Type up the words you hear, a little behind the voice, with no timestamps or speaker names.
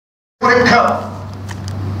পরীক্ষা।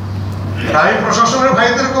 আমি প্রশাসনের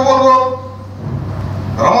ভাইদেরকে বলবো,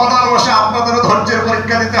 রমাদান মাসে আপনাদেরও ধৈর্যের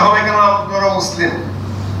পরীক্ষা দিতে হবে, কেন আপনারা মুসলিম।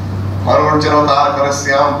 মানুষ যেন তার ঘরে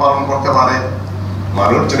সিয়াম পালন করতে পারে,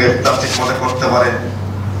 মানুষ যেন ইফতার ঠিক মতো করতে পারে,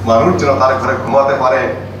 মানুষ যেন তার ঘরে ঘুমাতে পারে,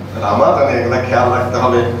 রমাদানে এগুলা খেয়াল রাখতে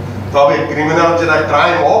হবে। তবে ক্রিমিনাল যেটা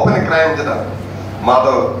ক্রাইম, ওপেন ক্রাইম যেটা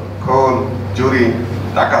মাদক, খুন, চুরি,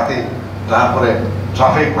 ডাকাতি, তারপরে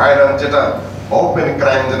ট্রাফিক ভায়োলেন্স যেটা ওপেন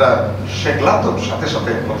ক্রাইম যেটা, সেগুলা তো সাথে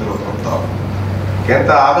সাথে প্রতিরোধ করতে হবে।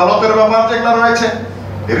 কিন্তু আদালতের ব্যাপার যেগুলা রয়েছে,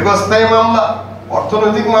 দীর্ঘস্থায়ী মামলা,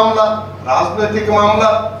 অর্থনৈতিক মামলা, রাজনৈতিক মামলা,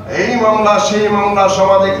 এই মামলা সেই মামলা,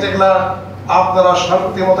 সামাজিক যেগুলা, আপনারা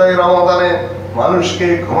শান্তি মতো এই রমাদানে মানুষকে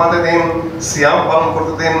ঘুমাতে দিন, সিয়াম পালন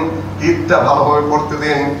করতে দিন, ঈদটা ভালোভাবে করতে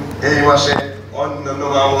দিন। এই মাসে অন্যান্য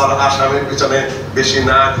মামলার আসামির পিছনে বেশি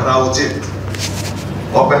না করা উচিত।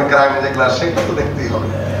 ওপেন ক্রাইম যেগুলা, সেগুলো তো দেখতেই হবে।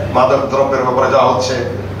 মাদক দ্রব্যের ব্যাপারে যা হচ্ছে,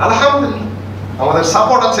 আলহামদুলিল্লাহ আমাদের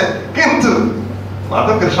সাপোর্ট আছে, কিন্তু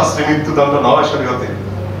মাদকের শাস্তি মৃত্যুদণ্ড নয়, শরীয়তে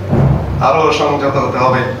আরো সংযত হতে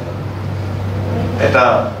হবে। এটা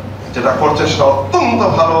যেটা করছে সেটা অত্যন্ত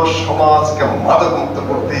ভালো, সমাজকে মাদক মুক্ত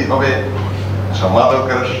করতেই হবে।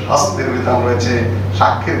 মাদকের শাস্তির বিধান রয়েছে,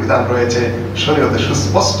 সাক্ষীর বিধান রয়েছে, শরীয়তে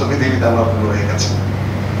সুস্পষ্ট বিধিবিধান রয়ে গেছে।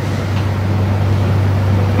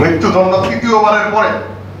 মৃত্যুদণ্ড তৃতীয়বারের পরে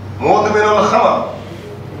মুদমিনুল খামার,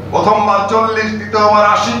 প্রথমবার 40, দ্বিতীয়বার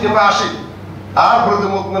 80 কিংবা 80, আর যদি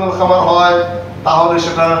মুদমিনুল খামার হয় তাহলে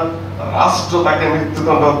সেটা রাষ্ট্র তাকে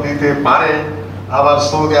মৃত্যুদণ্ড দিতে পারে। আবার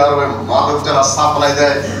সৌদি আরবে মাদক যারা সাপ্লাই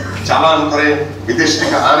দেয়, চালান করে, বিদেশ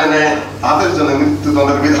থেকে আনে নেয়, তাদের জন্য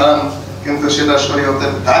মৃত্যুদণ্ডের বিধান, কিন্তু সেটা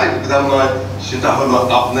শরীয়তের ডাইরেক্ট বিধান নয়। সেটা হলো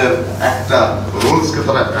আপনার একটা রুলসকে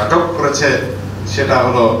তারা অ্যাডপ্ট করেছে, সেটা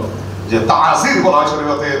হলো যে তাজির বলা হয়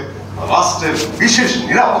শরীয়তের, রাষ্ট্রের বিশেষ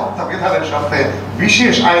নিরাপত্তা বিধানের সাথে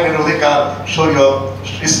বিশেষ আইনের অধিকার শরীয়ত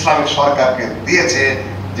ইসলামিক সরকারকে দিয়েছে,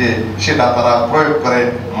 যে সেটা তারা প্রয়োগ করে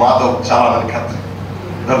মাদক চালানোর ক্ষেত্রে।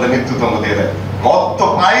 ধরলে মৃত্যুদণ্ড দিয়ে দেয়।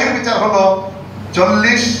 মদ্যপায়ীর বিচার হলো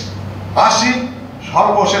 40, 80,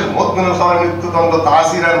 সর্বশেষ মুদমিনুল খামারের মৃত্যুদণ্ড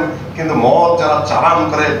তাজিরান। কিন্তু মদ যারা চালান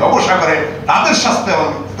করে, ব্যবসা করে, তাদের শাস্তি এবং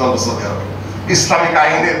মৃত্যুদণ্ড চলতে হবে। ইসলামিক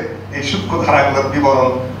আইনের এই সূক্ষ্ম ধারাগুলোর বিবরণ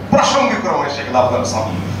প্রাসঙ্গিক ক্রমে সেগুলো আপনার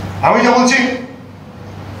সামনে। আমি যে বলছি,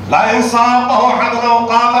 লা ইনসাফাহু হাদুন ওয়া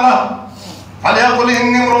কাতালা ফালিয়াকুল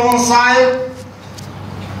ইন্নী ইমরুউন সাইম।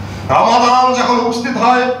 রমাদান যখন উপস্থিত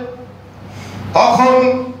হয়, তখন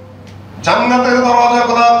জান্নাতের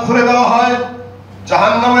দরজাগুলো খুলে দেওয়া হয়,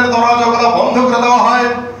 জাহান্নামের দরজাগুলো বন্ধ করে দেওয়া হয়,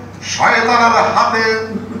 শয়তানের হাতে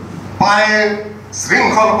পায়ে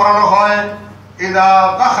শৃঙ্খল পরানো হয়। ইদা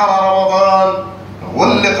দাখালা রমাদান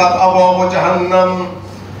উল্লিকাত আবওয়াবু জাহান্নাম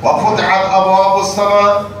ওয়া ফুতিহাত আবওয়াবুস সামা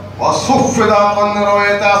ওয়া সুফিদাত,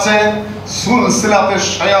 রয়েতে আছে সুলসিলাতুশ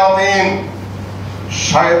শায়াতিন,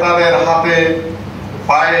 শয়তানের হাতে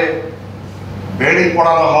পায়ে বেড়ি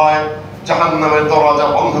পড়ানো হয়, জাহান্নামের দরজা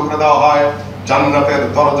বন্ধ করে দেওয়া হয়, জান্নাতের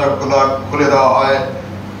দরজাগুলো খুলে দেওয়া হয়,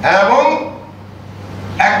 এবং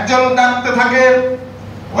একজন ডাকতে থাকে,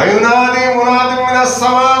 ওয়ায়ুনাদি মুনাদিন মিনাস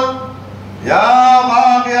সামা ইয়া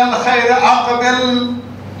বাগিয়াল খায়র আকবিল।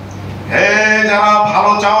 হে যারা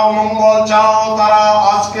ভালো চাও, মঙ্গল চাও, তারা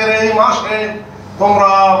আজকের এই মাসে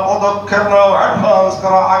তোমরা পদক্ষেপ নাও, অ্যাডভান্স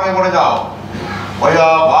করো, আগে বড়ে যাও। ওয়া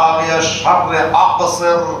বাগিয়াশ শাররে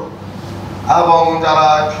আকসির, এবং যারা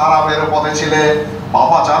খারাপের পথে ছিলে,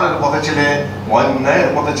 পাপাচারের পথে ছিলে, অন্যায়ের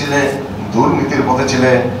পথে ছিলে, দুর্নীতির পথে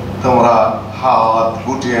ছিলে, তোমরা হাত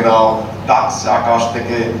গুটিয়ে নাও। ডাকছে আকাশ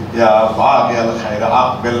থেকে, ইয়া বাগিয়াল খায়র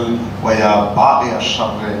আকবিল ওয়া ইয়া বাগিয়াশ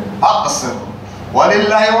শাররে আকসির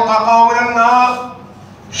ওয়ালিল্লাহি ওয়াতাকাউ মিনান নার।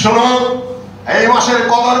 শোনো, এই মাসের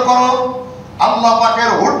কদর করো। আল্লাহ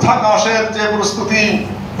পাকের ঊর্ধ্বাকাশের যে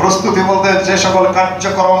প্রস্তুতি বলতে যে সকল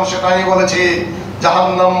কার্যক্রম, সেটাই বলেছি।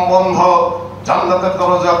 জাহান্নাম বন্ধ, জান্নাতের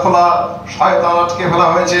দরজা খোলা, শয়তান আটকে ফেলা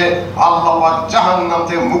হয়েছে। আল্লাহ পাক জাহান্নাম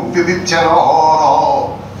থেকে মুক্তি দিচ্ছেন অহরহ।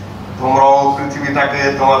 তোমরাও পৃথিবীটাকে,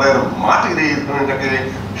 তোমাদের মাটির এই ভূমিটাকে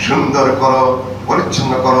সুন্দর করো,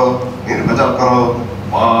 পরিচ্ছন্ন করো, নির্ভেজাল করো,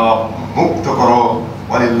 পাপ মুক্ত করো।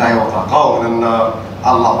 ওয়ালিল্লাহি ওয়াতাকাউ মিনান নার।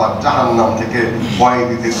 আল্লাহ পাক জাহান্নাম থেকে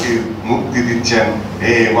কয়েদিদেরকে মুক্তি দিচ্ছেন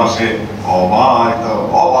এই মাসে অবারিত,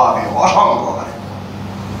 অবাধে, অসংখ্য।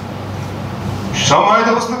 সম্মানিত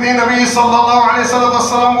উপস্থিতি, নবী সাল্লাল্লাহু আলাইহি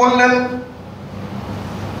সাল্লাম বললেন,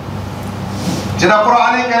 যেটা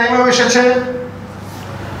কোরআনে কারীমে এসেছে,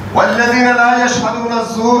 ওয়াল্লাযীনা লা ইয়াশহাদুনা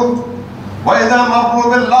আয-যুর ওয়া ইযা মাররু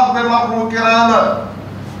বিল-লাগবি মাররু কিরামা।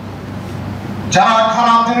 যারা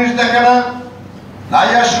খারাপ জিনিস দেখে না, লা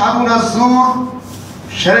ইয়াশহাদুনা আয-যুর,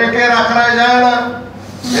 শিরকের আখড়ায় যায় না,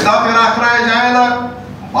 বিদআতের আখড়ায় যায় না,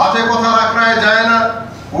 বাজে কথার আখড়ায় যায় না,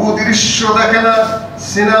 কুদৃশ্য দেখে না,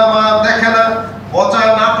 সিনেমা দেখে না, পচা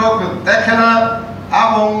নাটক দেখে না,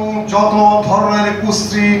 এবং যত ধরনের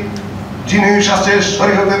কুশ্রী জিনিস আছে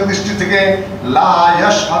শরীয়তের দৃষ্টি থেকে লা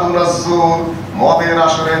ইয়াশহাদুনা যুর, মদের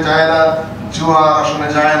আসরে যায় না, জুয়ার আসরে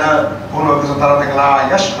যায় না, কোনো কিছু তারা থেকে লা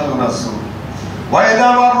ইয়াশহাদুনা যুর। ওয়া ইযা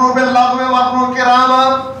মাররু বিল লাগwi মাররু কিরামা,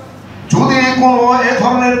 যদি কোনো এ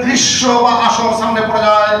ধরনের দৃশ্য বা আসর সামনে পড়ে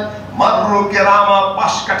যায়, মাররু কিরামা,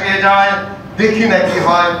 পাশ কাটিয়ে যায়, দেখি না কি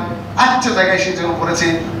হয়, আচ্ছা জায়গায় সেজন্য করেছি,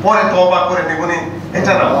 পরে তওবা করে নেবনি,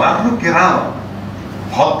 এটা না, মাররু কিরামা,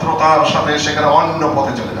 ভদ্রতার সাথে সেখানে অন্য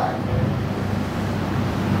পথে চলে যায়।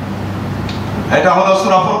 এটা হলো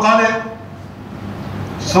সূরা ফুরকানে,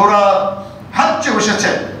 সূরা হজ্জে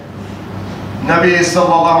এসেছে। নবী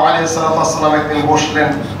সাল্লাল্লাহু আলাইহি ওয়াসাল্লাম একদিন বসলেন,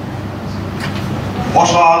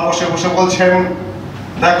 বসে বসে বলছেন,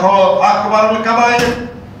 দেখো আকবারুল কাবায়ের,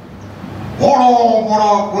 বড় বড়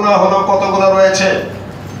গুনাহ হলো কত গুনাহ রয়েছে,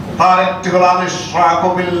 তার একটি হলো আল-ইশরাকু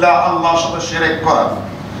বিল্লাহ, আল্লাহর সাথে শিরক করা,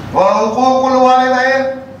 ওয়া হুকুকুল ওয়ালিদাইন,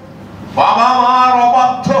 বাবা মার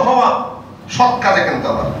অবাধ্য হওয়া, সৎ কাজে কিন্তু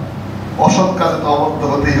আবার, অসৎ কাজে তো অবাধ্য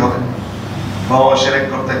হতেই হবে। বাবা শিরক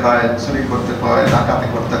করতে কয়, চুরি করতে কয়, ডাকাতি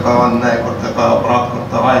করতে কয়, অন্যায় করতে কয়, অপরাধ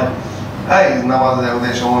করতে হয়, এই নামাজে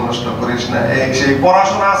ওদের সময় নষ্ট করিস না, এই সেই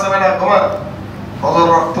পড়াশোনা আছে না, ঘুমা, ফজর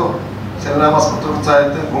রক্ত, ছেলে নামাজ পড়তে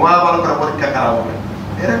চাইতে ঘুমা, ভালো করে পরীক্ষা খারাপ হবে,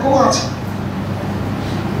 এরকম আছে।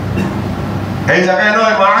 এই জায়গায়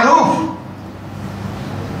নয়, মারুফ,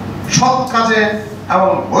 সৎ কাজে এবং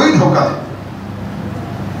বৈধ কাজে,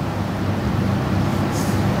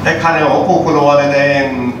 এখানে হুকুকুল ওয়ালিদাইন,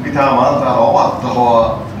 পিতা মাতার অবাধ্য হওয়া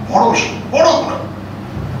বড় বড় গুনাহ।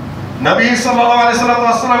 নবী সাল্লাল্লাহু আলাইহি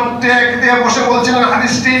ওয়াসাল্লাম টেক দিয়ে বসে বলছিলেন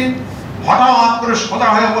হাদিসটি, হঠাৎ করে সোজা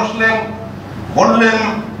হয়ে বসলেন, বললেন,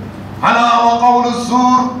 আলা ওয়া কাউলুজ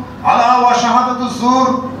যুর, আলা ওয়া শাহাদাতুজ যুর,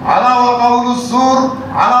 আলা ওয়া কাউলুজ যুর,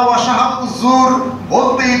 আলা ওয়া শাহাদাতুজ যুর,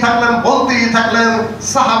 বলতেই থাকলেন।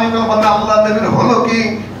 সাহাবীগণ বললেন, আল্লাহর নবীর হলো কি,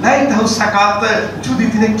 লাইতাহু সাকাত, যদি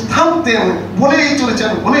তিনি একটু থামতেন, বলেই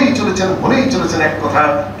চলেছেন এক কথা,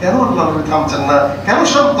 কেন আল্লাহর নবী থামছেন না, কেন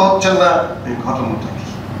শান্ত হচ্ছেন না, এই ঘটনাটা কি?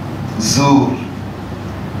 যুর।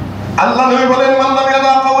 আল্লাহ নবী বলেন, মান লাম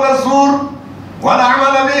ইয়াদা কাওলা যুর ওয়া লা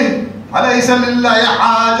আমালা বিহি ফালাইসা লিল্লাহি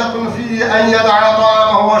হাজাতুন ফি আন ইয়াদা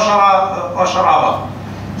তাআমাহু ওয়া শারাবাহু।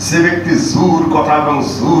 যে ব্যক্তি জুর কথা এবং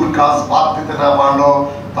জুর কাজ বাদ দিতে না পারলো,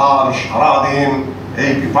 তার সারাদিন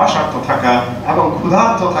এই পিপাসার্থ থাকা এবং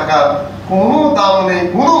ক্ষুধার্ত থাকা কোনো দাম নেই,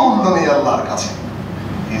 কোনো মূল্য নেই আল্লাহর কাছে।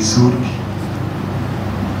 এই জুর কি?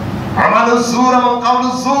 আমালুজ জুর এবং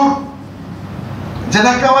কাউলুজ জুর, যেটা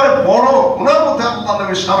একেবারে বড় গুনাহের মধ্যে আল্লাহ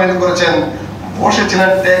নবী শামিল করেছেন।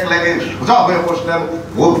 বসেছিলেন, ট্যাগ লেগে সোজা হয়ে বসলেন,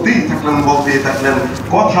 বলতেই থাকলেন,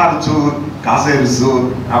 কথার জোর, কাজের জোর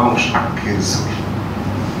এবং সাক্ষীর জোর।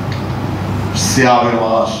 সিয়ামের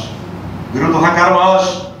মাস, বিরত থাকার মাস,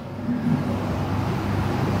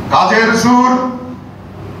 কাজের জোর,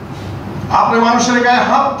 আপনি মানুষের গায়ে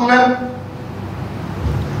হাত তোলেন,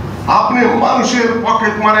 আপনি মানুষের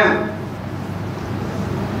পকেট মারেন,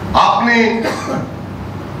 আপনি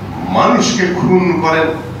মানুষকে খুন করেন,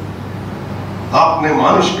 আপনি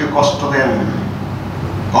মানুষকে কষ্ট দেন,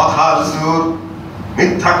 কথার জোর,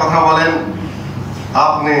 মিথ্যা কথা বলেন,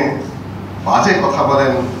 আপনি বাজে কথা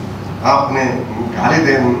বলেন, আপনি গালি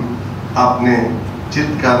দেন, আপনি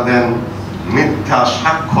চিৎকার দেন, মিথ্যা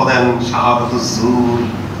সাক্ষ্য দেন, শাহাদাতুজ জুর,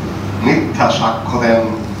 মিথ্যা সাক্ষ্য দেন,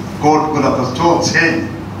 কোর্টগুলো তো চলছে,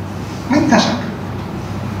 মিথ্যা সাক্ষ্য,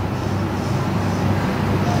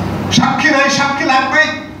 সাক্ষী নাই, সাক্ষী লাগবে।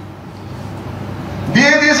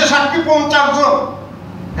 দিয়ে দিয়েছে সাক্ষী 50 জন,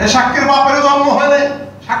 এই সাক্ষীর বাপের জন্ম হয় নাই,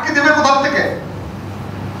 সাক্ষী দেবে কোথা থেকে?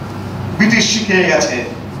 ব্রিটিশ শিখিয়ে গেছে,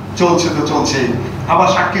 চলছে, আবার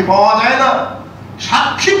সাক্ষী পাওয়া যায় না।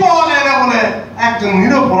 সাক্ষী পাওয়া যায় না বলে একজন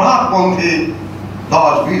নিরপরাধ বন্দী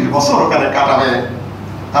 10-20 বছর ওখানে কাটাবে,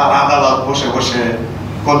 তার আদালত বসে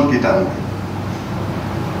কলকি টানবে।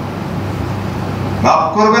 মাফ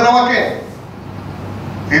করবেন আমাকে,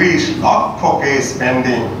 30 লক্ষ কেস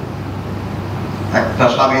পেন্ডিং একটা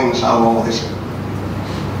স্বাধীন সার্বভৌম দেশে,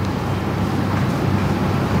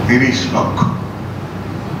 30 লক্ষ।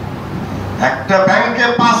 একটা ব্যাংকে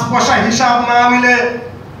 5 পয়সা হিসাব না মিলে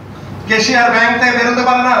ক্যাশিয়ার ব্যাংক থেকে বেরোতে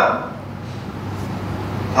পারে না,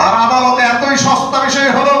 আর আদালতে এতই সস্তা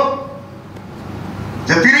বিষয় হলো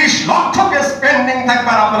যে 30 লক্ষ কেস পেন্ডিং থাকবে,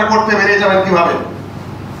 আর আপনারা করতে বেরিয়ে যাবেন কিভাবে?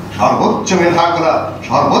 সর্বোচ্চ মেধাগুলা,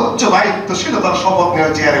 সর্বোচ্চ দায়িত্বশীলতার শপথ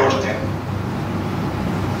নিয়ে চেয়ারে বসেছেন,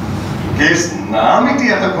 কেস না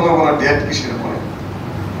মিটিয়ে এত কোনো ডেট কিসের উপরে?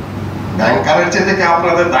 ব্যাংকারের চেয়ে কি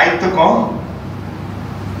আপনাদের দায়িত্ব কম?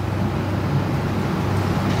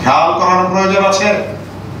 খেয়াল করার প্রয়োজন আছে।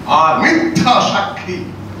 আর মিথ্যা সাক্ষী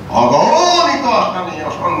অগণিত আসামি,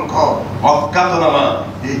 অসংখ্য অজ্ঞাতনামা,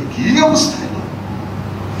 এই কি অবস্থা?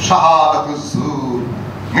 শাহাদাতুজ জুর,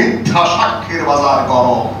 মিথ্যা সাক্ষীর বাজার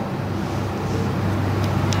গরম।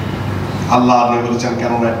 আল্লাহ নবী বলেছেন,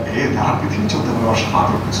 কেননা এ দ্বারা পৃথিবী চলতে পারে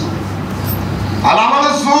অসাধারণ কিছু।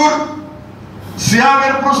 আলামাতুজ জুর,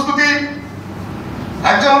 সিয়ামের প্রস্তুতি।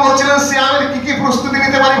 একজন বলছিলেন, সিয়ামের কি কি প্রস্তুতি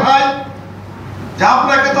নিতে পারি ভাই? যে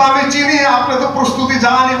আপনাকে তো আমি চিনি, আপনি তো প্রস্তুতি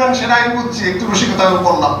যা নেবেন সেটাই বুঝছি, একটু রসিকতা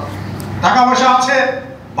করলাম। টাকা পয়সা আছে,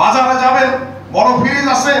 বাজারে যাবেন, বড় ফ্রিজ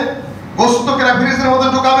আছে, গোস্ত কিনে ফ্রিজের মধ্যে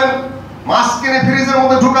ঢুকাবেন, মাছ কিনে ফ্রিজের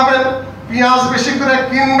মধ্যে ঢুকাবেন, পেঁয়াজ বেশি করে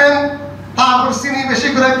কিনবেন, তারপর চিনি বেশি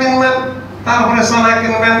করে কিনবেন, তারপরে চানা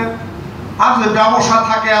কিনবেন। আর যদি ব্যবসা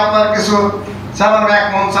থাকে আপনার কিছু, চানার 1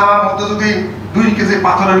 মণ চানার মধ্যে যদি 2 কেজি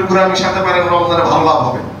পাথরের গুঁড়া মিশাতে পারেন, রমজানে ভালো লাভ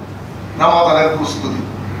হবে। রমাদানের প্রস্তুতি।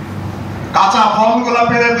 কাঁচা ফলগুলা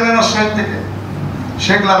পেরে পেরে রাজশাহী থেকে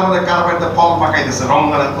সেগুলার মধ্যে কার্বাইতে ফল পাকাইতেছে,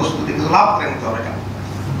 রমজানের প্রস্তুতি। কিছু লাভ করে নিতে হবে।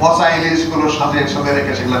 পচা ইলিশ গুলো সাজিয়ে সাজিয়ে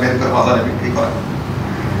রেখে সেগুলা বের করে বাজারে বিক্রি করে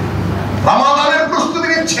রমাদানের প্রস্তুতি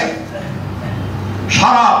নিচ্ছে।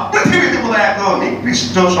 সারা পৃথিবীতে বোধহয় এত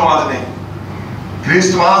নিকৃষ্ট সমাজ নেই।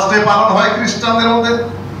 খ্রিস্টমাস ডে পালন হয় খ্রিস্টানদের মধ্যে,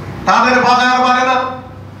 তাদের বাজার বাড়ে না।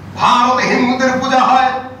 ভারতে হিন্দুদের পূজা হয়,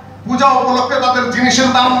 পূজা উপলক্ষে তাদের জিনিসের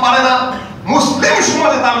দাম বাড়ে না। মুসলিম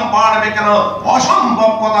সমাজে দাম বাড়বে কেন?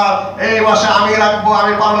 অসম্ভব কথা। এই মাসে আমি রাখবো,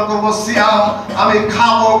 আমি পালন করবো সিয়াম, আমি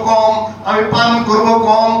খাবো কম, আমি পান করবো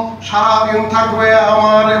কম, সারাদিন থাকবে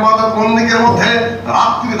আমার ইবাদত বন্দেগীর মধ্যে,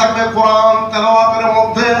 রাত্রি থাকবে কোরআন তেলাওয়াতের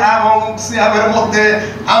মধ্যে এবং সিয়ামের মধ্যে,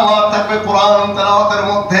 আমার থাকবে কোরআন তেলাওয়াতের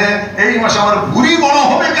মধ্যে। এই মাসে আমার ভুঁড়ি বড়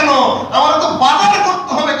হবে কেন? আমার তো বাজার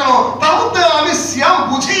করতে হবে কেন? তার মধ্যে আমি সিয়াম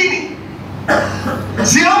বুঝিনি,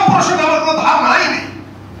 সিয়াম প্রসঙ্গে আমার কোনো ধারণাই নেই।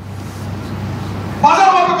 বাজার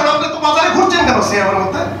করবে কেন? আপনি তো বাজারে ঘুরছেন কেন সিয়ামের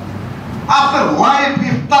মধ্যে? আপনার ওয়াইফ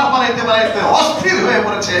ইফতার বানাইতে বানাইতে অস্থির হয়ে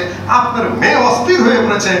পড়েছে, আপনার মেয়ে অস্থির হয়ে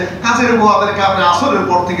পড়েছে, কাজের বুয়াদেরকে আপনি আসরের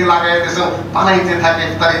পর থেকে লাগাই দিয়েছেন, বানাইতে থাকে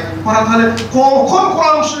ইফতারে। ওরা তাহলে কখন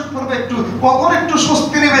কোরআন শরীফ পড়বে, একটু কখন একটু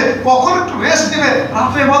স্বস্তি নেবে, কখন একটু রেস্ট নেবে,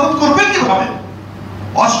 রাতে ইবাদত করবে কিভাবে?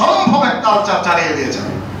 অসম্ভব এক কালচার চালিয়ে দিয়েছেন।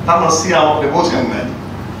 তারপর সিয়াম আপনি বোঝেন নাই।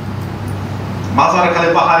 বাজারে খালি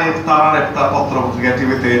পাহাড়ি ইফতার আর ইফতার পত্র পত্রিকা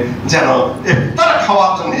টিভিতে যেন ইফতার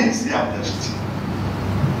খাওয়ার জন্য সিয়াম এসেছে।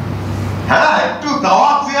 হ্যাঁ, একটু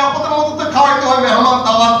দাওয়াত জিয়াফতের মতো তো খাওয়াইতে হয়। মেহমান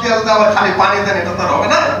দাওয়াত দিয়ে যদি আবার খালি পানি দেন, এটা তো হবে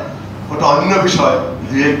না। ওটা অন্য বিষয়।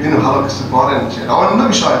 2-1 দিন ভালো কিছু করেন, সেটা অন্য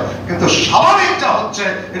বিষয়। কিন্তু স্বাভাবিকটা হচ্ছে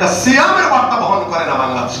এটা সিয়ামের বার্তা বহন করে না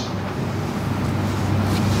বাংলাদেশে।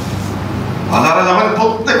 বাজারে যাবেন,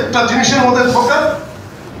 প্রত্যেকটা জিনিসের মধ্যে ঢোকেন,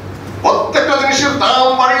 প্রত্যেকটা জিনিসের দাম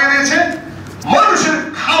বাড়িয়ে দিয়েছে। মানুষের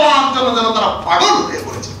খাওয়ার জন্য যেন তারা পাগল হয়ে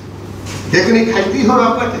পড়েছে। এখানে খাইতেই হবে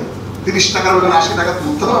আপনাকে, 30 টাকার ওখানে 80 টাকা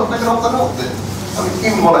তুলতে হবে আপনাকে রমজানের মধ্যে। আমি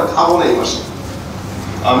কিনবো না, খাবো না এই মাসে,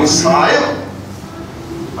 আমি সায়েম,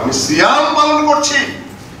 আমি সিয়াম পালন করছি।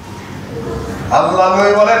 আল্লাহ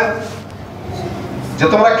নবী বলেন যে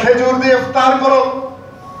তোমরা খেজুর দিয়ে ইফতার করো।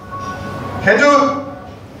 খেজুর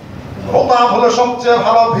রতাব হলো সবচেয়ে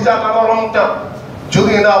ভালো, ভিজাটা নরমটা।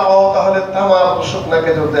 যদি না পাও তাহলে তামার শুকনা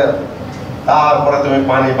খেজুর দেন, তারপরে তুমি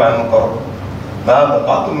পানি পান করো।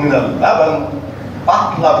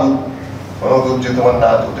 পাতলা দুধ, কোনো দুধ যে তোমার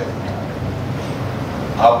না দুধে।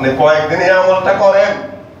 আপনি কয়েকদিনে আমলটা করেন,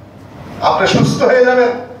 আপনি সুস্থ হয়ে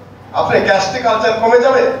যাবেন, আপনি গ্যাস্ট্রিক আলসার কমে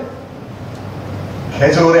যাবে।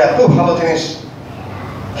 খেজুর এত ভালো জিনিস,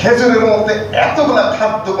 খেজুরের মধ্যে এতগুলা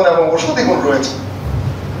খাদ্য গুণ এবং ঔষধি গুণ রয়েছে।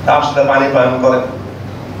 তার সাথে পানি পান করেন,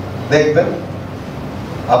 দেখবেন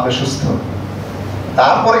আপনি সুস্থ।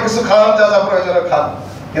 তারপরে কিছু খাওয়ার যা যা প্রয়োজন খান,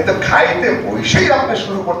 কিন্তু খাইতে বসেই আপনি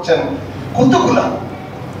শুরু করছেন কতগুলা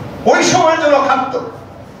ওই সময়ের জন্য খাদ্য,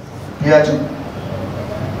 পেঁয়াজ,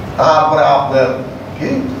 তারপরে আপনার কি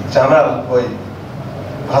চানার ওই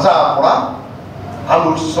ভাজা পোড়া,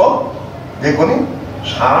 আলুর চপ, বেগুনি,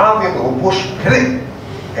 সারাদিন উপোস ফেলে।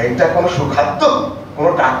 এইটা কোনো সুখাদ্য? কোন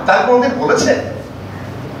ডাক্তার কোনদিন বলেছে?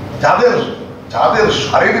 যাদের যাদের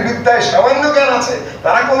শারীরবিদ্যায় সামান্য জ্ঞান আছে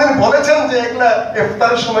তারা কোনদিন বলেছেন যে এগুলা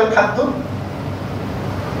ইফতারের সময় খাদ্য?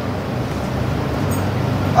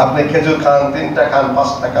 আপনি খেজুর খান, 3টা খান,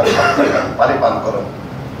 5টা খান, 7টা খান, পানি পান করেন,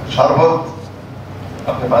 শরবত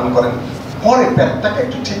আপনি পান করেন, পরে পেটটাকে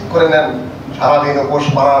একটু ঠিক করে নেন। সারাদিন উপোস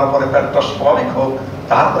মারার পরে পেটটা স্বাভাবিক হোক,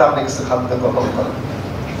 তারপরে আপনি কিছু খাদ্য গ্রহণ করেন।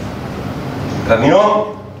 এটা নিয়ম।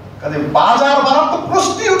 কাজে বাজার বাড়ার তো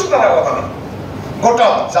প্রশ্নই উঠে না কথা না। গোটা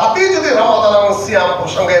জাতি যদি রমাদান এবং সিয়াম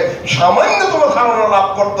প্রসঙ্গে সামান্যতম ধারণা লাভ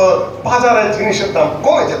করত, বাজারের জিনিসের দাম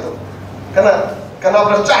কমে যেত। কেন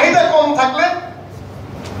আপনার চাহিদা কম থাকলে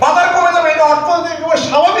বাজার কমে যাবে, এটা অর্থনৈতিক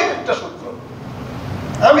স্বাভাবিক একটা সূত্র।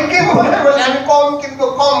 আমি কিনবো, আমি কম কিনবো,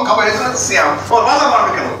 কম খাবো, এই জন্য সিয়াম, বাজার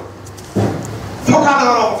বাড়বে কেন? ধোঁকা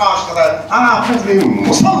দেওয়ার অবকাশ দেয়। আর আপনি যদি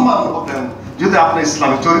মুসলমান হতেন, যদি আপনার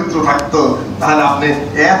ইসলামী চরিত্র থাকতো, তাহলে আপনি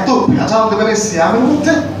এত ভেজাল দেবেন এই সিয়ামের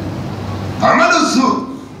মধ্যে। আমালুজ্জুর,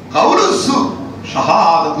 কাউলুজ্জুর,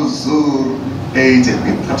 শাহাদাতুজ্জুর, এই যে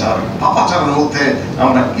মিথ্যাচার পাপাচারের মধ্যে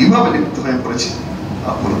আমরা কিভাবে লিপ্ত হয়ে পড়েছি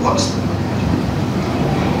আপনার কষ্ট।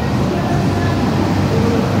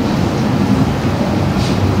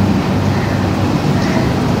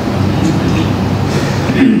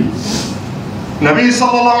 নবী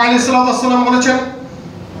সাল্লাল্লাহু আলাইহি ওয়াসাল্লাম বলেছেন,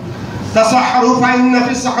 তাসাহহারু ফাইন্না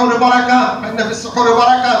ফিস সাহুরি বারাকা, ফাইন্না ফিস সাহুরি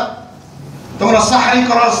বারাকা, তোমরা সাহরি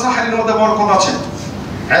করো, সাহরির মধ্যে বরকত আছে।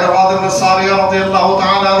 ইরবাদ ইবনে সারিয়া রাদিয়াল্লাহু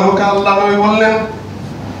তাআলা আনহু কে আল্লাহ নবী বললেন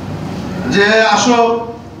যে আসো,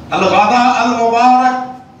 আল গাদা আল মুবারাক,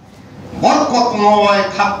 বরকতময়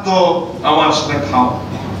খাদ্য আমার সাথে খাও।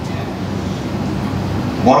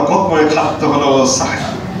 বরকতময় খাদ্য হলো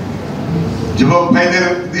সাহর। যুবক ভাইদের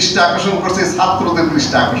দৃষ্টি আকর্ষণ করছে, ছাত্রদের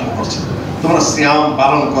দৃষ্টি আকর্ষণ করছে, তোমরা সিয়াম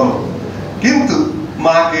পালন করো, কিন্তু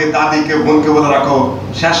মাকে, দাদিকে, বোনকে বলে রাখো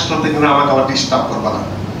শেষ রাতে কিন্তু আমাকে আবার ডিস্টার্ব করবে না।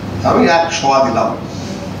 আমি এক শোয়া দিলাম,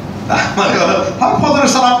 মানে আমি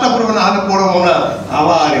ফজরের সালাতটা পড়বো না, হলে পড়বো না,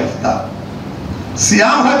 আবার ইফতার।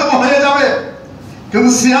 সিয়াম হয়তো হয়ে যাবে, কিন্তু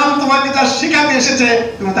সিয়াম তোমাকে যা শিখাতে এসেছে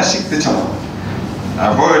তুমি তা শিখতে চাও না,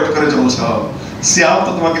 অ্যাভয়েড করে চলছো। সিয়াম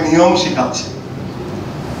তো তোমাকে নিয়ম শিখাচ্ছে,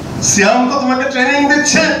 সিয়াম তো তোমাকে ট্রেনিং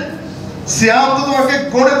দিচ্ছে, সিয়াম তো তোমাকে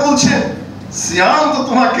গড়ে তুলছে, সিয়াম তো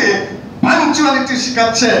তোমাকে পাঞ্চুয়ালিটি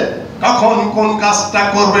শিখাচ্ছে, কখন কোন কাজটা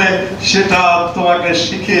করবে সেটা তোমাকে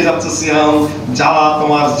শিখিয়ে যাচ্ছে সিয়াম, যা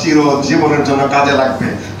তোমার চির জীবনের জন্য কাজে লাগবে।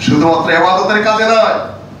 শুধুমাত্র ইবাদতের কাজে নয়,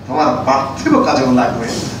 তোমার পার্থিব কাজেও লাগবে।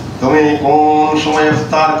 তুমি কোন সময়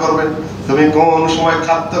ইফতার করবে, তুমি কোন সময়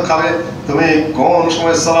খাদ্য খাবে, তুমি কোন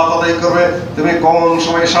সময় সালাত আদায় করবে, তুমি কোন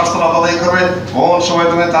সময় ইশার সালাত আদায় করবে, কোন সময়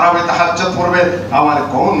তুমি তারাবি তাহাজ্জুদ পড়বে, আবার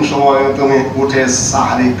কোন সময় তুমি উঠে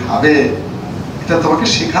সাহরি খাবে, এটা তোমাকে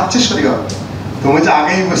শেখাচ্ছে শরীয়ত। তুমি যে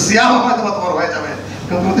আগেই সিয়াম হয়তো তোমার হয়ে যাবে,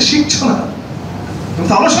 কিন্তু তুমি তো শিখছো না, তুমি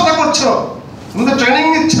তো অলসতা করছো, তুমি তো ট্রেনিং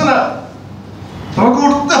নিচ্ছ না। তোমাকে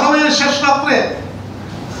উঠতে হবে শেষ রাত্রে।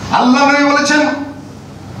 আল্লাহ নবী বলেছেন,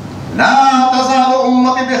 লা তাযালু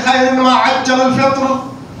উম্মতি বিখাইরিন মা আজ্জালাল ফিত্র,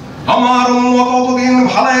 আমার উম্মত ততদিন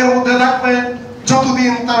ভালোর মধ্যে থাকবে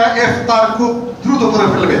যতদিন তারা ইফতার খুব দ্রুত করে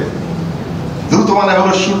ফেলবে। দ্রুত মানে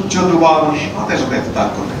হলো সূর্য ডুবার সাথে সাথে ইফতার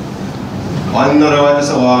করবে। অন্য রিওয়ায়াত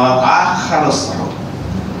আছে ওয়া আখারুস সাহর,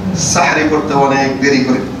 সাহরি করতে অনেক দেরি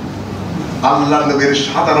করে। আল্লাহর নবীর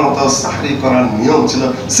সাধারণত সাহরি করার নিয়ম ছিল,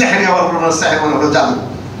 সাহরি আবার বলবো না, সাহরি মানে হলো জাদু।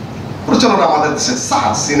 প্রচলন আমাদের দেশে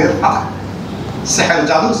সাহার সিনের পাতা, সাহর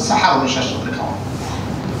জাদু, সাহার হলো শেষ রাতে খাওয়া।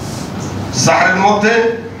 সাহরের মধ্যে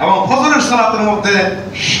এবং ফজরের সালাতের মধ্যে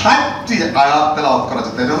 60টি আয়াত তেলাওয়াত করা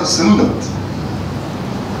যেত, এটা হলো সুন্নাত।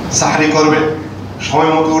 সাহরি করবে,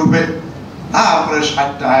 সময় মতো উঠবে, তারপরে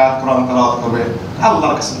 60টা আয়াত কোরআন তেলাওয়াত করবে,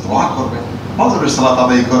 আল্লাহর কাছে দোয়া করবে, ফজরের সালাত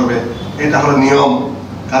আদায় করবে, এটা হলো নিয়ম।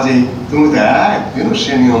 কাজেই তুমি তো একদিনও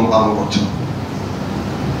সে নিয়ম পালন করছো,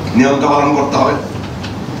 নিয়মটা পালন করতে হবে।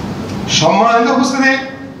 সম্মানিত উপস্থিতি,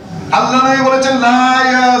 আল্লাহ নবী বলেছেন, লা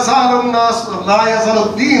ইয়াযালুন নাস লা ইয়াযালু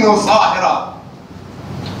দ্বীনু যাহিরা,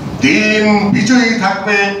 দিন বিজয়ী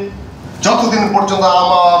থাকবে যতদিন পর্যন্ত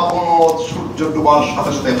আমার উম্মত সূর্য ডুবার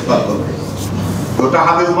সাথে সাথে ইফতার করবে। দুটো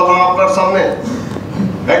হাদিস বললাম আপনার সামনে,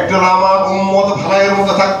 একটা হলো আমার উম্মত ভালাইয়ের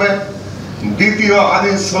মধ্যে থাকবে, দ্বিতীয়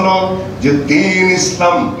হাদিস হলো যে দিন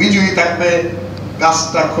ইসলাম বিজয়ী থাকবে,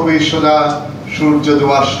 কাজটা খুবই সোজা, সূর্য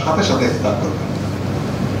ডুবার সাথে সাথে ইফতার করবে।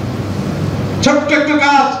 ছোট্ট একটা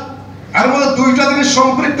কাজ, আর মধ্যে দুইটা জিনিস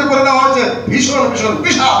সম্পৃক্ত করে দেওয়া হয়েছে, ভীষণ ভীষণ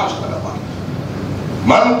বিশাল বিশাল ব্যাপার।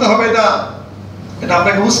 মানতে হবে এটা, এটা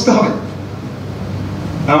আপনাকে বুঝতে হবে।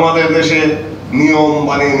 আমাদের দেশে নিয়ম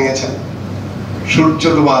বানিয়ে নিয়েছেন, সূর্য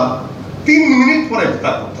ডোবার 3 মিনিট পরে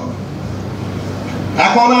ইফতার করতে হবে।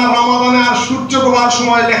 এখন আর রমাদানে আর সূর্য ডোবার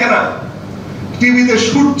সময় লেখে না, টিভিতে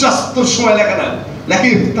সূর্যাস্তর সময় লেখে না, লেখে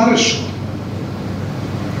ইফতারের সময়।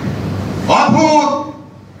 অদ্ভুত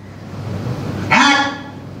এক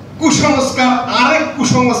কুসংস্কার আরেক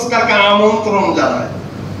কুসংস্কারকে আমন্ত্রণ জানায়।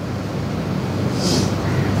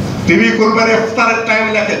 টিভি করবেন ইফতারের টাইম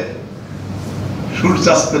লেখে,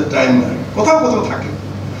 সূর্যাস্তের টাইম নাই, কোথাও কোথাও থাকে।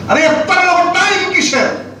 আরে ইফতারের আবার টাইম কিসের?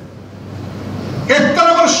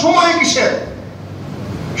 ইফতারের আবার সময় কিসের?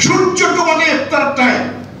 সূর্য ডুবাকে ইফতারের টাইম,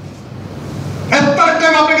 ইফতারের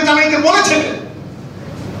টাইম আপনাকে জানাইতে বলেছে।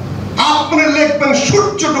 আপনি লিখবেন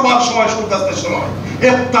সূর্য ডুবার সময়, সূর্যাস্তের সময়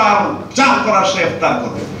ইফতার যা করার সে ইফতার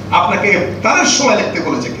করবে। আপনাকে ইফতারের সময় লিখতে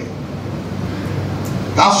বলেছে কে?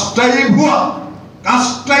 কাজটাই ভুয়া,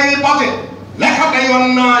 কাজটাই বাজে, লেখাটাই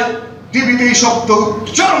অন্যায়, টিভিতে এই শব্দ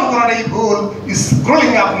উচ্চারণ করাটাই ভুল,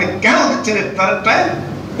 স্ক্রলিং আপনি কেন দিচ্ছেন ইফতারের টাইম?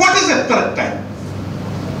 হোয়াট ইজ ইফতারের টাইম?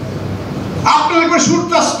 আপনার লিখবে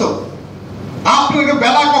সূর্যাস্ত, আপনার লিখবে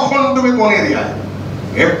বেলা কখন ডুবে কোন এরিয়ায়।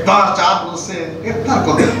 ইফতার চাঁদ বলছে ইফতার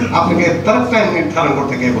করতে, আপনাকে ইফতারের টাইম নির্ধারণ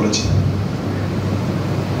করতে কে বলেছে?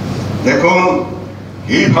 দেখুন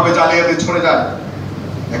এইভাবে জালিয়াতি ছড়ে যায়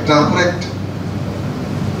একটার পর একটা।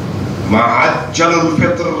 মাআজ্জালুল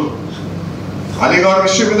ফিতর, আলিগড়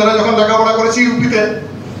বিশ্ববিদ্যালয়ে যখন লেখাপড়া করেছি ইউপিতে,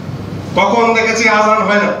 তখন দেখেছি আজান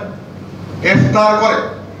হয় না, ইফতার করে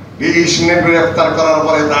 20 মিনিট ধরে ইফতার করার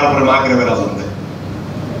পরে তারপরে মাগরিবের আজান দেয়।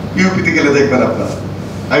 ইউপিতে গেলে দেখবেন আপনারা,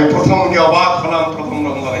 আমি প্রথম গিয়ে অবাক হলাম, প্রথম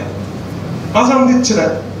রমজানে আজান দিচ্ছে না,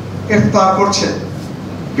 ইফতার করছে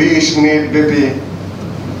 20 মিনিট ব্যাপী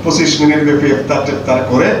 25 মিনিট ব্যাপী ইফতার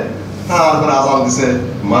করে তারপরে আজান দিছে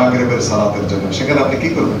মাগরিবের সালাতের জন্য। সেখানে আপনি কি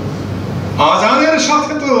করবেন? আজানের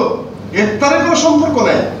সাথে তো ইফতারের কোনো সম্পর্ক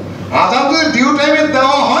নেই। আজান যদি ডিউ টাইমে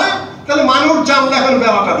দেওয়া হয় তাহলে মানুষ জানলে এখন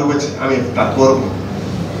বেলাটা ডুবেছে, আমি ইফতার করবো।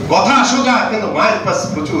 কথা সোজা, কিন্তু মায়ের পাশ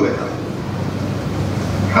প্রচুর এখানে।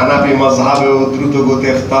 হানাফি মাযহাবেও দ্রুত গতি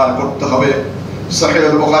ইফতার করতে হবে। সহিহ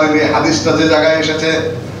বুখারীর এই হাদিসটা যে জায়গায় এসেছে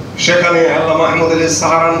সেখানে আল্লামা মাহমুদ আলী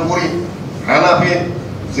সাহারানপুরি, হানাফি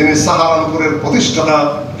যিনি সাহারানপুরের প্রতিষ্ঠাতা,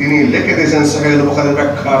 তিনি লিখে দিয়েছেন সহিহ বুখারীর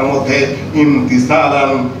ব্যাখ্যার মধ্যে,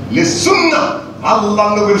 ইমতিসালান লিসুন্নাহ,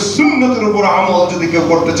 আল্লাহর নবীর সুন্নতের উপর আমল যদি কেউ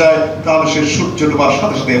করতে চায় তাহলে সে সূর্য ডোবার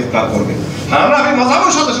সাথে সাথে ইফতার করবে। হানাফি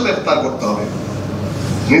মাযহাবের সাথে সাথে ইফতার করতে হবে।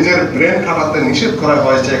 নিজের ব্রেন খাটাতে নিষেধ করা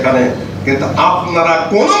হয়েছে এখানে, কিন্তু আপনারা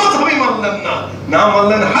কোন মাযহাবই মানলেন না, না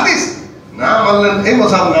মানলেন হাদিস, না মানলেন এই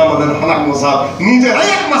মাযহাব, না মানলেন হানাফি মাযহাব, নিজেরাই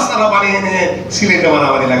এক মাসআলা বানিয়ে নিয়ে সিলেটে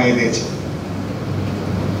মারামারি লাগিয়ে দিয়েছে।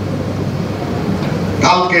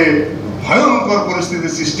 কালকে ভয়ঙ্কর পরিস্থিতি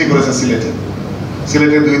সৃষ্টি করেছে সিলেটে।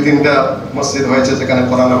 সিলেটে 2-3টা মসজিদ হয়েছে যেখানে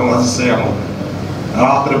কোরআন এবং হাদিসে আমল।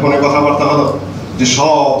 রাত্রে ফোনে কথাবার্তা হলো যে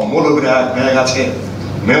সব মৌলবীরা হয়ে গেছে,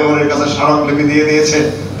 মেয়রের কাছে স্মারকলিপি দিয়ে দিয়েছে,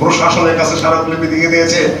 প্রশাসনের কাছে স্মারকলিপি দিয়ে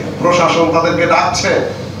দিয়েছে, প্রশাসন তাদেরকে ডাকছে,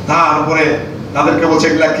 তারপরে তাদেরকে বলছে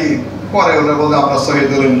এগুলা কি, পরে ওরা বলছে আমরা সহিহ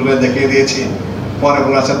দলিল দেখিয়ে দিয়েছি। পরে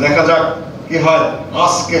বলেছে দেখা যাক কি হয়।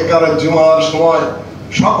 আজকে কার জুমার সময়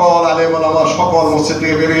সকল আলেম ওলামা সকল মসজিদ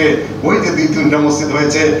থেকে বেরিয়ে ওই যে 2-3টা মসজিদ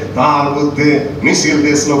হয়েছে তার মধ্যে মিছিল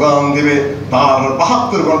দিয়ে স্লোগান দিবে, তার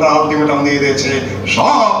 72 ঘন্টা আলটিমেটাম দিয়ে দিয়েছে,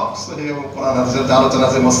 সব সহিহ এবং কোরআন হাদিসের যে আলোচনা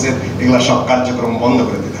আছে মসজিদ, এগুলা সব কার্যক্রম বন্ধ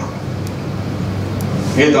করে দিতে হবে।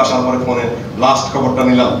 এই তো আসার পরে ফোনে লাস্ট খবরটা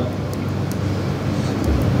নিলাম।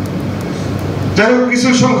 যাই হোক, কিছু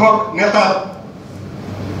সংখ্যক নেতার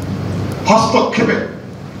হস্তক্ষেপে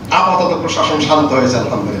আপাতত প্রশাসন শান্ত হয়েছে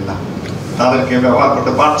আলহামদুলিল্লাহ, তাদেরকে ব্যবহার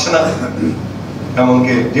করতে পারছে না।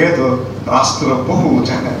 এমনকি যেহেতু রাষ্ট্র বহু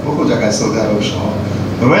জায়গায় সৌদি আরব সহ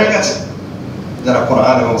রয়ে গেছে যারা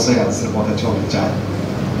কোরআন এবং সহিহ হাদিসের পথে চলতে চায়,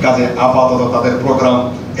 কাজে আপাতত তাদের প্রোগ্রাম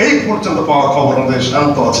এই পর্যন্ত পাওয়া খবর অনুযায়ী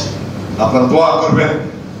শান্ত আছে। আপনারা দোয়া করবেন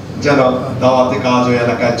যেন দাওয়াতি কাজ ওই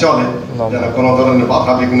এলাকায় চলে, যেন কোনো ধরনের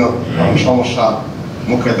বাধা বিঘ্ন এবং সমস্যার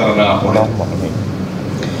মুখে তারা না পড়ে।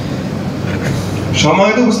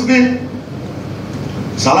 সময় তো বুঝতে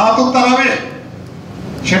সালাতুত তারাবিহ,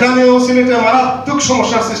 সেটা নিয়েও সিলেটে মারাত্মক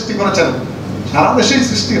সমস্যার সৃষ্টি করেছেন, সারা দেশেই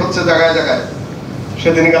সৃষ্টি হচ্ছে জায়গায় জায়গায়।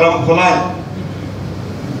 সেদিন গেলাম ভোলায়,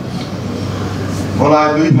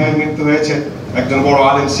 2 ভাইয়ের মৃত্যু হয়েছে। একজন বড়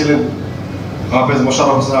আলেম ছিলেন, হাফেজ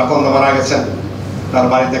মোশাররফ হোসেন আকন্দ মারা গেছেন, তার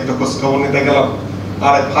বাড়িতে একটু খোঁজ খবর নিতে গেলাম।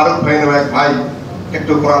 আর ফারুক ভাই নামে এক ভাই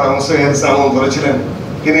একটু কোরআন এবং সহিহ হাদিস আমল করেছিলেন,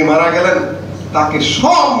 তিনি মারা গেলেন। তাকে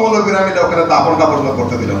সব মৌলবীরা মিলে ওখানে দাফনটা পর্যন্ত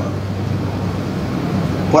করতে দিল না।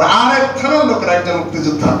 পরে আরেক থানার লোকের একজন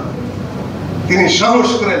মুক্তিযোদ্ধা, তিনি সাহস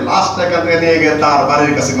করে লাশটা এখান থেকে নিয়ে গিয়ে তার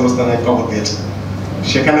বাড়ির কাছে গোরস্থানে কবর দিয়েছে।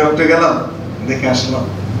 সেখানে একটু গেলাম, দেখে আসলাম।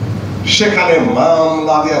 সেখানে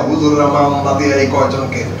মামলা দিয়া, হুজুররা মামলা দিয়ে এই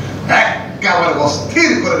কয়জনকে একেবারে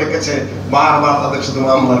অস্থির করে রেখেছে, বারবার তাদের শুধু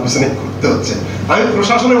মামলার পিছনে ঘুরতে হচ্ছে। আমি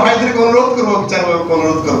প্রশাসনের ভাইদেরকে অনুরোধ করবো, বিচারককে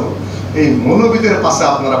অনুরোধ করবো, এই মৌলবীদের পাশে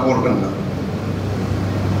আপনারা পড়বেন না।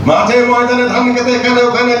 মাঝে ময়দানে ধান খেতে এখানে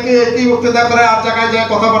ওখানে কে কি বক্তৃতা করে আর জায়গায় যায়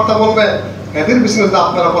কথাবার্তা বলবে, এদের পিছনে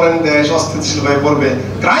আপনারা পড়েন, দেশ অস্থিতিশীল হয়ে পড়বে।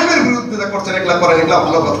 ক্রাইমের বিরুদ্ধে যা করছেন এগুলা করেন, এগুলা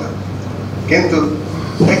ভালো কথা, কিন্তু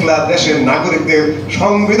এগুলা দেশের নাগরিকদের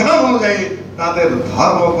সংবিধান অনুযায়ী তাদের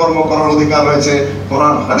ধর্ম কর্ম করার অধিকার রয়েছে,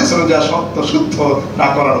 কোরআন হাদিস অনুযায়ী সত্য শুদ্ধ তা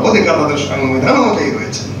করার অধিকার তাদের সংবিধান অনুযায়ী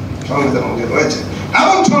রয়েছে, সংবিধান অনুযায়ী রয়েছে,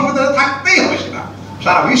 এবং সংবিধানে থাকতেই হবে, সেটা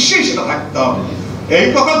সারা বিশ্বেই সেটা থাকতে হবে। এই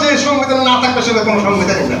কথা যে সংবিধান না থাকবে সেটা কোনো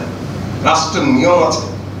সংবিধানই না, রাষ্ট্রের নিয়ম আছে,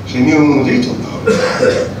 সেই নিয়ম অনুযায়ী চলতে হবে।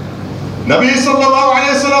 নবী সাল্লাল্লাহু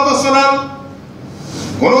আলাইহি ওয়াসাল্লাম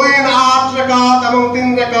কোনদিন 8 রাকাত এবং 3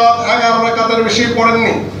 রাকাত 11 রাকাতের বেশি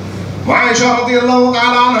পড়েননি। আয়েশা রাদিয়াল্লাহু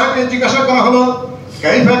তাআলা আনহাকে জিজ্ঞাসা করা হলো,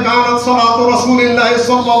 কাইফা কানাত সালাতু রাসূলিল্লাহ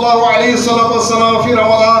সাল্লাল্লাহু আলাইহি ওয়াসাল্লাম ফি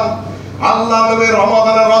রমাদান, আল্লাহর নবীর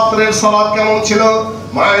রমাদানের রাতের সালাত কেমন ছিল?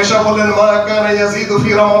 মা আয়েশা বলেন মা কানা ইয়াজিদু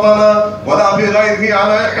ফি রমাদানা ওয়ালা ফি গায়রিহি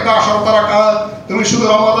আলা 11 রাকাত। তুমি শুধু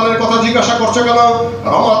রমাদানের কথা জিজ্ঞাসা করছো কেন?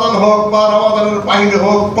 রমাদান হোক বা রমাদানের বাইরে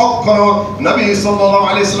হোক, কখনো নবী সাল্লাল্লাহু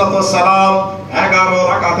আলাইহি সাল্লাম 11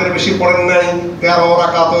 রাকাতের বেশি পড়েন নাই। 13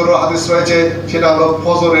 রাকাতের হাদিস রয়েছে, সেটা হলো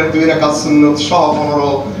ফজরের 2 রাকাত সুন্নাত সহ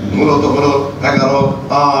 15, মূলত হলো 11,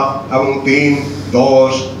 8 এবং 3,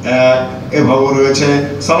 10, 1 এভাবে রয়েছে।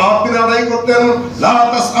 সালাত তিনি আদায় করতেন লা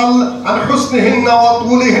তাসআল আন হুসনিহিন্না ওয়া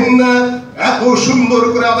তুলিহিন্না, এত সুন্দর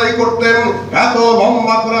করে আদায় করতেন, এত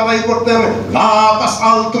লম্বা করে আদায় করতেন। লা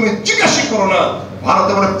তাসআল, তুমি জিজ্ঞাসা করো না।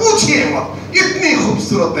 ভারতে বলে পুছিয়ে মত, ইতনি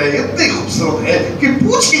খুবসুরত है, ইতনি খুবসুরত है कि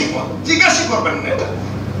पूछिए मत, জিজ্ঞাসা করবেন না। এটা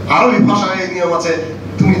আরবি ভাষায় এই নিয়ম আছে,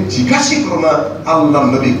 তুমি জিজ্ঞাসা করো না। আল্লাহর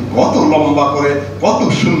নবী কত লম্বা করে, কত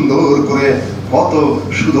সুন্দর করে, কত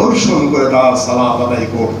সুদর্শন করে তার সালাত আদায়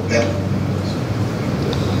করতেন।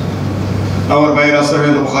 আমার ভাইরা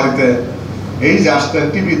সহিহ বুখারীতে এই যে আসতেন,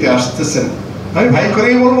 টিভিতে আসতেছেন, আমি ভাই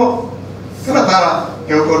করেই বলবো কেন, তারা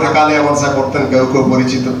কেউ কেউ ঢাকা আলিয়া মাদ্রাসা করতেন, কেউ কেউ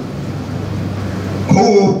পরিচিত,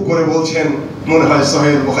 খুব করে বলছেন, মনে হয়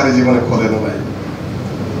সহিহ বুখারী জীবনে খোলেন ভাই।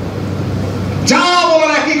 যা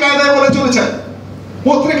বলার একই কায়দায় বলে চলেছেন।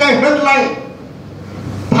 পত্রিকায় হেডলাইন,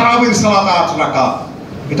 তারাবির সালাত 8 রাকাত।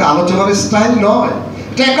 এটা আলোচনার স্টাইল নয়,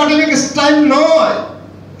 এটা একাডেমিক স্টাইল নয়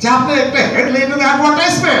যে আপনি একটা হেডলাইনের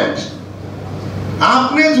অ্যাডভার্টাইজমেন্ট।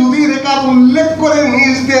 আপনি যদি রেখাত উল্লেখ করে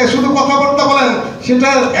নিজ দিয়ে শুধু কথাবার্তা বলেন, সেটা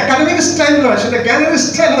একাডেমিক স্টাইল নয়, সেটা জ্ঞানের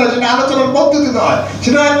স্টাইল নয়, সেটা আলোচনার পদ্ধতি নয়,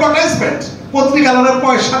 সেটা অ্যাডভার্টাইজমেন্ট। পত্রিকার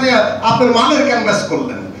পয়সা দিয়ে আপনার মালের ক্যানভাস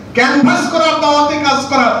করলেন। ক্যানভাস করার, দাওয়াতি কাজ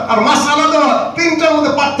করা আর মাসালা দেওয়া, তিনটার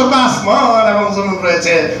মধ্যে পার্থক্য আসমান এবং জমিন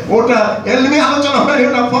রয়েছে। ওটা ইলমি আলোচনা হয়নি,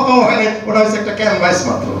 ওটা ফতোয়া হয়নি, ওটা হচ্ছে একটা ক্যানভাস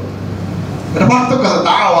মাত্র। এটা পার্থক্য আছে,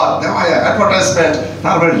 দাওয়াত দেওয়া, অ্যাডভার্টাইজমেন্ট,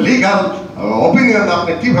 তারপরে লিগ্যাল অপিনিয়ন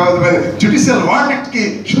আপনি কিভাবে দেবেন, জুডিশিয়াল ভার্ডিক্ট কি,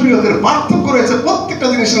 শরীয়তের পার্থক্য রয়েছে প্রত্যেকটা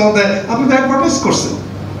জিনিসের মধ্যে। আপনি তো অ্যাডভার্টাইজ করছেন,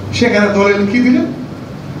 সেখানে দলিল কি দিলেন?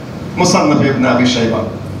 মুসান্নাফ ইবনে আবি শাইবা।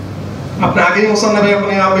 আপনি আগেই মুসান্নাফ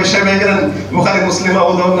ইবনে আবি শাইবা গেলেন, বুখারী, মুসলিম,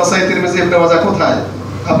 আবু দাউদ, নাসাই, তিরমিজি, ইবনে মাজাহ কোথায়?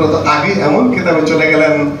 আপনি তো আগে এমন কিতাবে চলে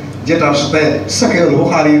গেলেন যেটার সাথে সহিহ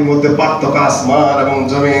বুখারীর মধ্যে পার্থক্য আসমান এবং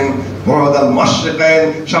জমিন, বড়দাল মাশরিকাইন,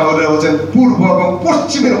 সাগরে বলেন পূর্ব এবং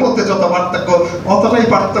পশ্চিমের মধ্যে যত পার্থক্য, অতটাই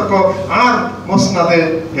পার্থক্য। আর মুসনাদে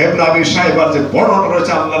ইবনে আবি শাইবার যে বর্ণনা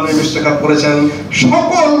রয়েছে, আল্লাহ নবী ইস্তেকার করেছেন,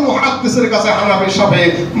 সকল মুহাদ্দিসের কাছে হানাফি, শাফিঈ,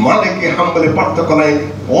 মালিকি, হাম্বলি পার্থক্য নাই।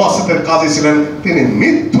 ওয়াসিতের কাজী ছিলেন, তিনি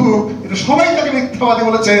মিথ্যুক, এটা সবাই তাকে মিথ্যাবাদী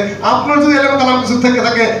বলেছে। আপনার যদি এলেম কালাম কিছু থেকে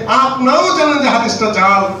থাকে, আপনিও জানেন যে হাদিসটা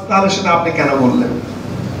জাল, তাহলে সেটা আপনি কেন বললেন?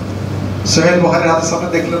 সহিহ বুখারীর হাদিস আপনি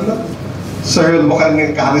দেখলেন না? সহিহ বুখারীর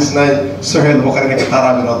নাকি হাদিস নাই, সহিহ বুখারীর নাকি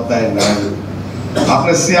তারাবির অধ্যায় নাই।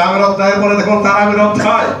 আপনি সিয়ামের অধ্যায়ের পরে দেখুন তারাবির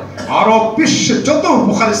অধ্যায়। আরব বিশ্বে যত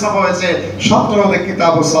বুখারী ছাপা হয়েছে, সবটার মধ্যে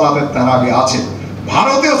কিতাবুস সালাতের তারাবি আছে।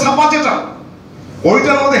 ভারতীয় ছাপা যেটা,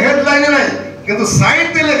 ওইটার মধ্যে হেডলাইনে নাই, কিন্তু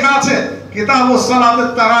সাইডে লেখা আছে কিতাবুস সালাতের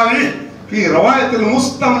তারাবি ফি রাওয়ায়াতিল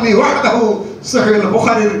মুস্তামলি ওয়াহদাহু। সহিহ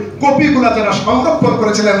বুখারীর কপিগুলো যারা সংরক্ষণ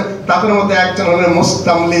করেছিলেন, তাদের মধ্যে একজন হলেন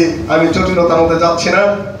মুস্তামলি। আমি জটিলতার মধ্যে যাচ্ছি না,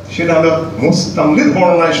 সেটা হলো মুস্তামলির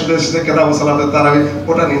বর্ণনায় শুধু এসেছে কিতাবুস সালাতের তারাবি,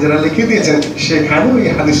 ওটা নিজেরা লিখে দিয়েছেন, সেখানেও এই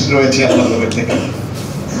হাদিস রয়েছে আল্লাহ নবীর থেকে।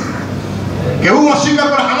 কেউ অস্বীকার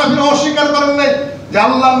করে, হানাফিরা অস্বীকার করেন নাই যে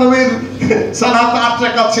আল্লাহ নবীর সালাত 8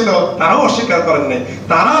 রাকাত ছিল, তারাও অস্বীকার করেন নাই।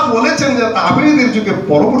 তারা বলেছেন যে তাবেঈদের যুগে,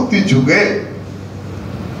 পরবর্তী যুগে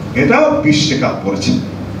এটাও 20 রাকাত পড়েছে,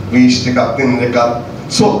 20 রাকাত 3 রাকাত,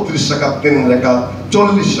 36 রাকাত 3 রাকাত,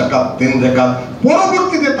 40 রাকাত 3 রাকাত।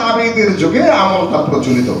 পরবর্তীতে তাবেঈদের যুগে আমলটা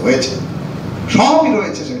প্রচলিত হয়েছে, সবই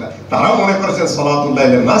রয়েছে সেটা। তারা মনে করেছেন সালাতুল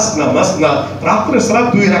লাইলে মাসনা মাসনা, রাত্রে সালাত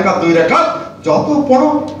 2 রাকাত 2 রাকাত, যত পড়ো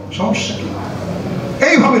সমস্যা কি,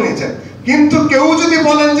 এইভাবে নিয়েছেন। কিন্তু কেউ যদি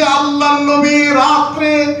বলেন যে আল্লাহর নবী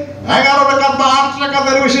রাত্রে 11 রাকাত বা 8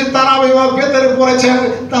 রাকাতের বেশি তারাবি বা বেতের পড়েছেন,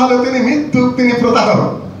 তাহলে তিনি মিথ্যুক, তিনি প্রতারক।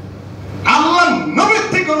 আল্লাহ নবীর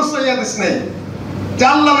থেকে কোনো সহিহ হাদিস নেই যে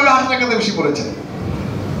আল্লাহ নবী 8 রাকাতের বেশি পড়েছেন।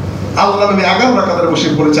 আল্লাহ নবী 11 রাকাতের বেশি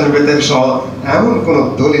পড়েছেন বেতের সহ, এমন কোন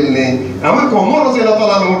দলিল নেই। এমন ওমর রাদিয়াল্লাহু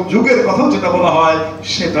তাআলার যুগের কথা যেটা বলা হয়,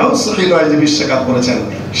 সেটাও সহিহ নয় যে 20 রাকাত পড়েছেন।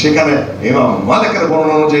 সেখানে ইমাম মালিকের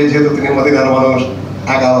বর্ণনা অনুযায়ী, যেহেতু তিনি মদিনার মানুষ,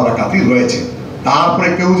 11 রাকাতই রয়েছে। তারপরে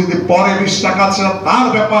কেউ যদি পরে 20 রাকাত, সেটা তার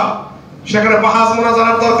ব্যাপার, সেখানে বাহাজ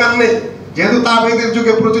মুনাজারার দরকার নেই, যেহেতু তাবেঈদের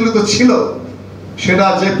যুগে প্রচলিত ছিল। সেটা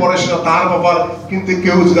যে পরে সেটা তার ব্যাপার। কিন্তু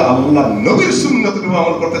কেউ যদি আল্লাহ নবীর সুন্নতের উপর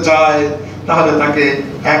আমল করতে চায়, তাহলে তাকে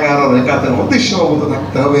 11 রাকাতের মধ্যে সীমাবদ্ধ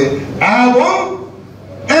থাকতে হবে এবং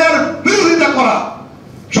এর বিরোধিতা করা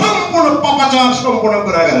সম্পূর্ণ পাপাচার, সম্পূর্ণ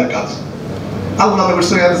গুনাহের কাজ। আল্লাহ নবীর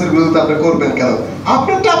সহিহ হাদিসের বিরোধিতা আপনি করবেন কেন?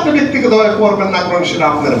 আপনারটা আপনি ব্যক্তিগতভাবে করবেন, না করেন সেটা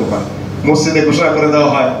আপনার ব্যাপার। মসজিদে ঘোষণা করে দেওয়া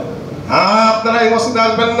হয়, আপনারা এই মসজিদে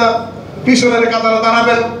আসবেন না, পিছনের কাতারে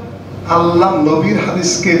দাঁড়াবেন। আল্লাহ নবীর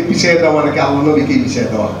হাদিসকে পিছিয়ে দেওয়া মানে কি আল্লাহ নবীকে পিছিয়ে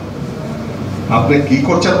দেওয়া? আপনি কি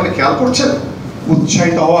করছেন আপনি খেয়াল করছেন?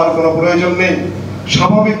 উৎসাহিত হওয়ার কোনো প্রয়োজন নেই।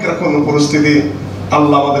 স্বাভাবিক কোনো পরিস্থিতি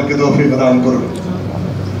আল্লাহ আমাদেরকে তৌফিক দান করুন।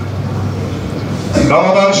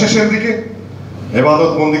 রমাদান শেষের দিকে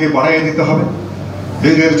ইবাদত বন্দেগী বাড়াইয়ে দিতে হবে।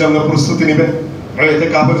 ঈদের জন্য প্রস্তুতি নেবেন,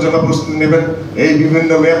 ইতিকাফের জন্য প্রস্তুতি নেবেন। এই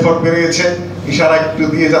বিভিন্ন মেথড বেরিয়েছে, ইশারা একটু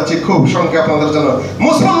দিয়ে যাচ্ছি খুব সংক্ষেপ আপনাদের জন্য।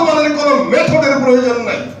 মুসলমানের কোনো মেথডের প্রয়োজন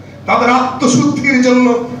নাই। তাদের আত্মশুদ্ধির জন্য,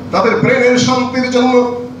 তাদের ব্রেনের শান্তির জন্য,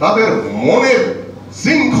 তাদের মনের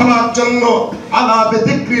শৃঙ্খলার জন্য আলা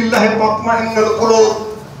বিযিকরিল্লাহি তাতমাইন্নুল কুলুব,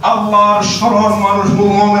 আল্লাহর স্মরণ মানুষ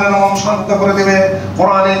মুমিনের মন শান্ত করে দেবে।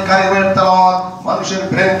 কোরআনে কারীমের তেলাওয়াত মানুষের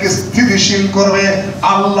ব্রেনকে স্থিতিশীল করবে।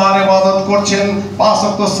 আল্লাহর ইবাদত করছেন, 5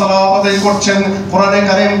 ওয়াক্ত সালাত আদায় করছেন, কোরআনে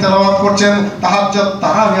কারীম তেলাওয়াত করছেন, তাহাজ্জুদ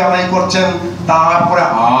তারাবি আদায় করছেন। তারপরে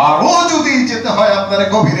আরো যদি যেতে হয় আপনার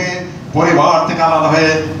গভীরে, পরিবার থেকে আলাদা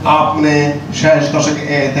হয়ে আপনি শেষ দশকে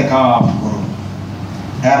ইতিকাফ করুন।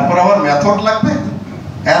 এরপর আবার মেথড লাগবে,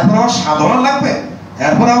 এরপর আবার সাধনা লাগবে,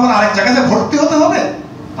 এরপর আবার আরেক জায়গায় ভর্তি হতে হবে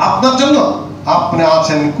আপনার জন্য। আপনি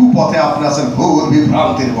আছেন কুপথে, আপনি আছেন ভুল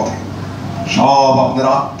বিভ্রান্তির পথে। সব আপনার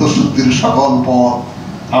আত্মশুদ্ধির সকল পথ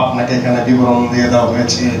আপনাকে এখানে বিবরণ দিয়ে দেওয়া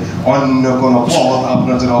হয়েছে। অন্য কোনো পথ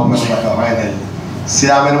আপনার জন্য অজ্ঞাত রাখা হয় নাই।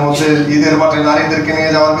 সিয়ামের মধ্যে ঈদের মাঠে নারীদেরকে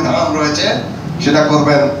নিয়ে যাওয়ার বিধান রয়েছে, সেটা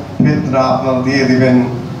করবেন। ফিতরা আপনারা দিয়ে দিবেন।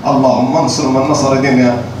 اللهم انصر من نصر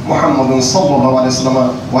ديننا محمد صلى الله عليه وسلم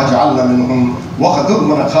واجعلنا منهم وخذل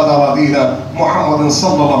من خذل دينا محمد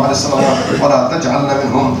صلى الله عليه وسلم ولا تجعلنا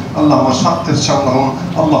منهم. اللهم شتت شملهم،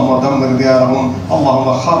 اللهم دمر ديارهم، اللهم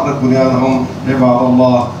خرب بنيانهم. عباد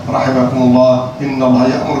الله رحمكم الله، ان الله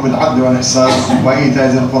يأمر بالعدل والإحسان وإيتاء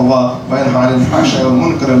ذي القربى وينهى عن الفحشاء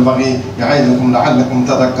والمنكر والبغي يعظكم لعلكم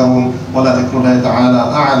تذكرون. ولا ذكر الله تعالى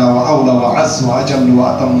أعلى وأولى وأعز وأجل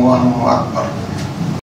وأتم وأهم وأكبر.